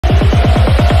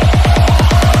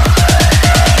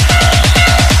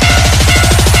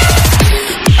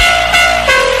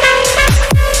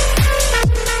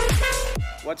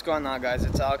going on, guys?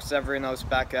 It's Stavrinos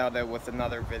back at it with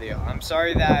another video. I'm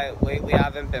sorry that lately I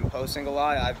haven't been posting a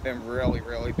lot. I've been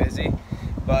really busy,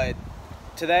 but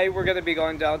today we're going to be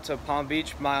going down to Palm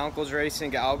Beach. My uncle's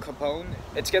racing Al Capone.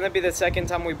 It's going to be the second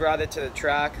time we brought it to the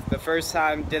track. The first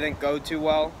time didn't go too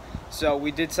well, so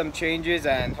we did some changes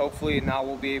and hopefully now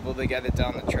we'll be able to get it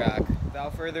down the track.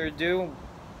 Without further ado,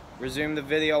 resume the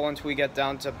video once we get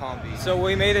down to Palm Beach. So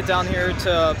we made it down here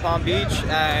to Palm Beach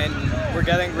and we're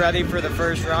getting ready for the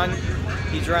first run.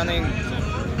 He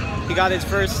got his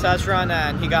first test run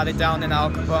and he got it down in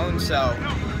Al Capone, so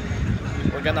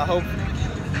we're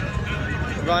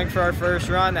going for our first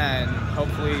run and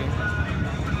hopefully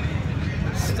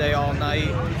stay all night,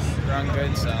 run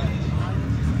good. So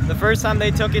the first time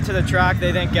they took it to the track,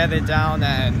 they didn't get it down,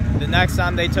 and the next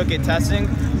time they took it testing,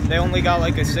 they only got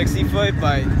like a 60-foot,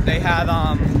 but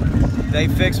they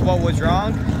fixed what was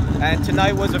wrong. And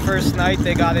tonight was the first night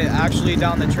they got it actually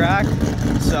down the track.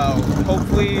 So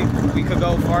hopefully we could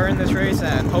go far in this race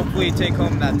and hopefully take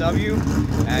home that W.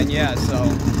 And yeah, so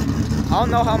I don't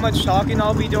know how much talking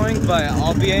I'll be doing, but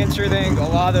I'll be answering a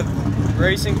lot of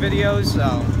racing videos.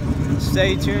 So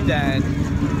stay tuned and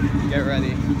get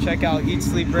ready. Check out Eat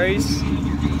Sleep Race.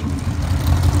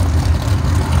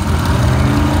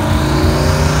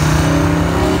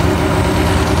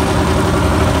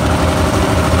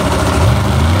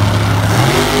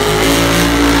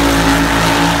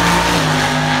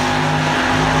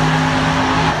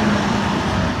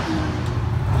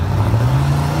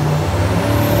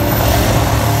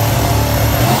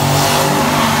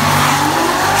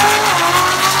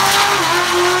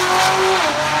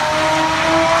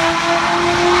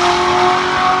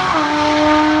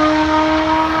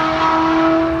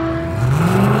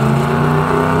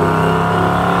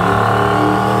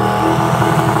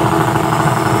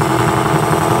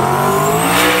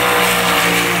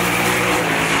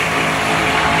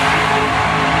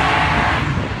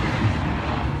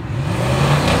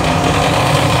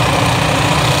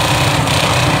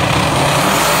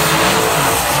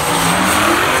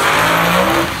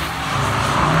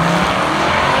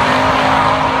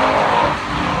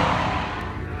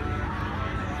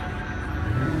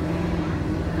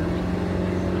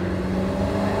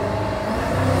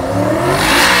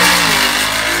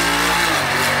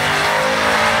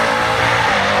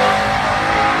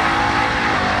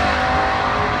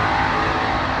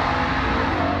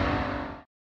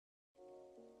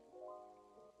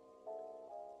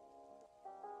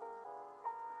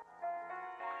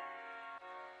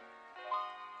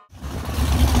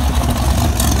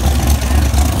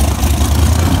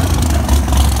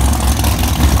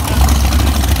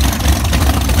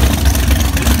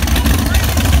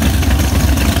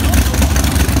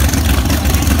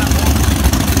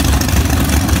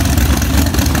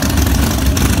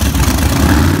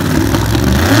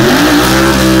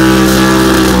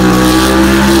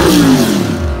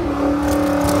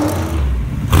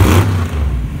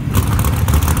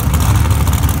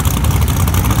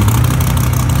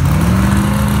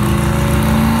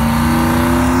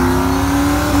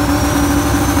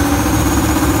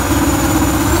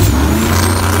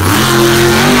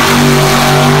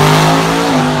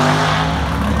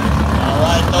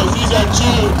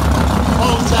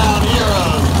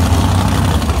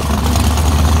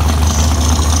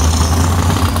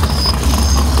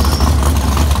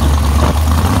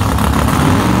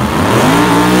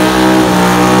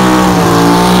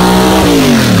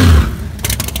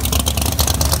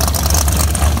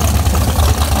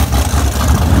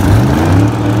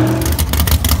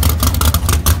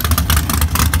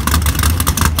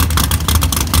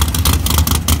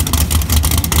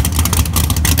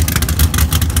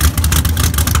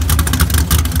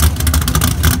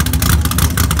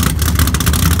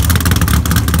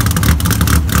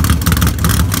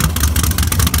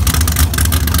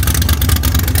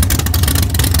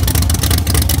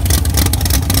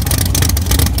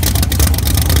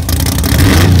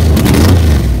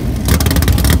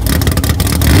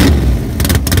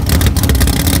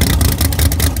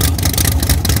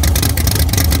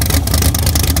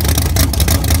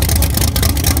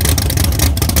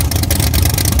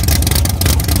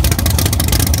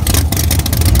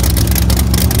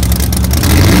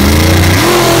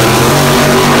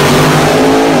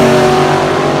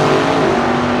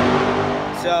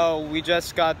 We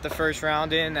just got the first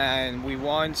round in and we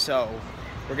won, so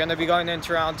we're gonna be going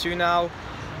into round 2 now.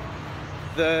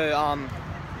 The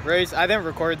race, I didn't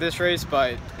record this race,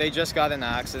 but they just got in an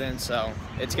accident, so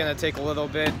it's gonna take a little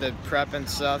bit, the prep and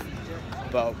stuff,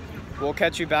 but we'll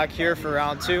catch you back here for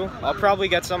round 2. I'll probably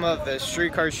get some of the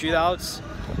street car shootouts.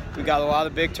 We got a lot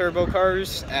of big turbo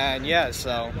cars, and yeah,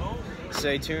 so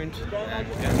stay tuned. And,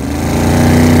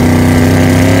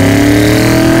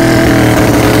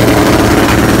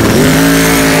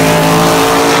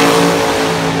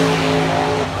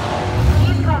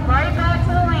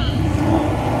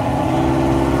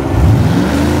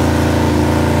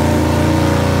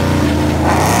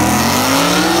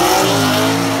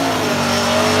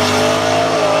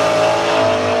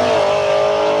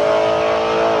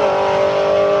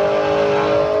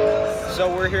 So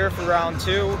we're here for round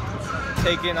 2,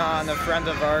 taking on a friend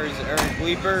of ours, Eric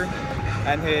Leeper,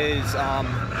 and his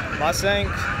Mustang,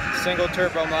 single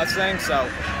turbo Mustang. So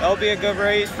it'll be a good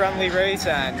race, friendly race,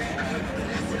 and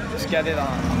let's get it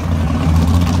on.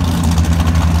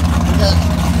 We got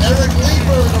Eric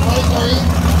Leeper in the right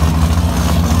lane.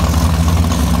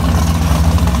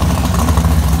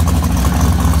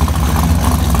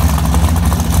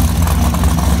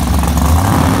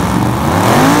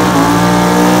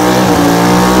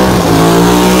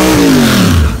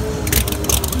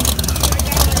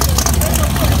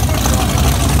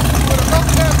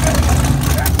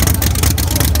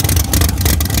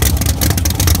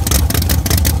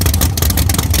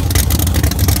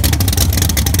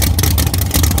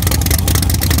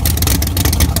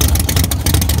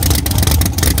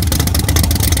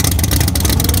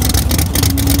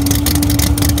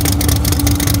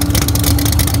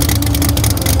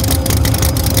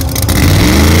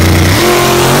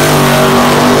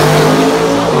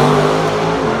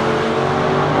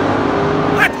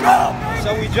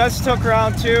 Just took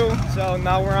round 2, so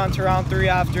now we're on to round 3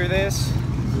 after this.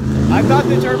 I thought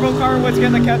the turbo car was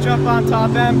going to catch up on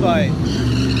top end, but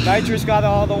nitrous got it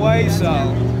all the way. So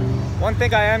one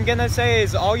thing I am going to say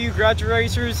is all you grudge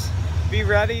racers, be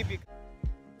ready.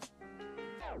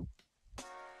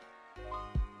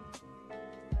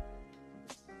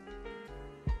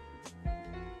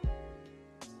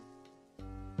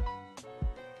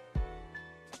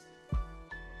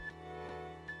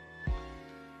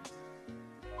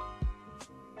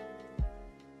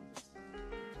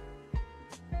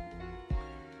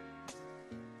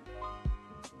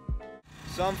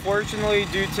 So unfortunately,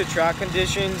 due to track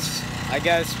conditions, I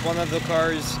guess one of the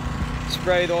cars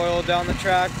sprayed oil down the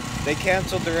track. They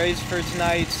canceled the race for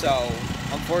tonight, so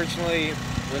unfortunately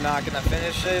we're not going to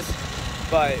finish this.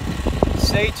 But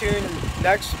stay tuned.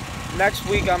 Next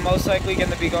week I'm most likely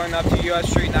going to be going up to US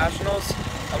Street Nationals,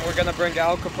 and we're going to bring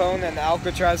Al Capone, and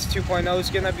Alcatraz 2.0 is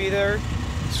going to be there.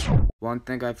 One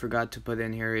thing I forgot to put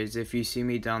in here is if you see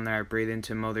me down there at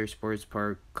Bradenton Motorsports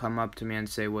Park, come up to me and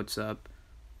say what's up.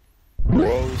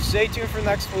 Stay tuned for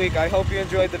next week. I hope you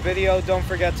enjoyed the video. Don't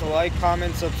forget to like,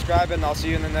 comment, subscribe, and I'll see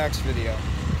you in the next video.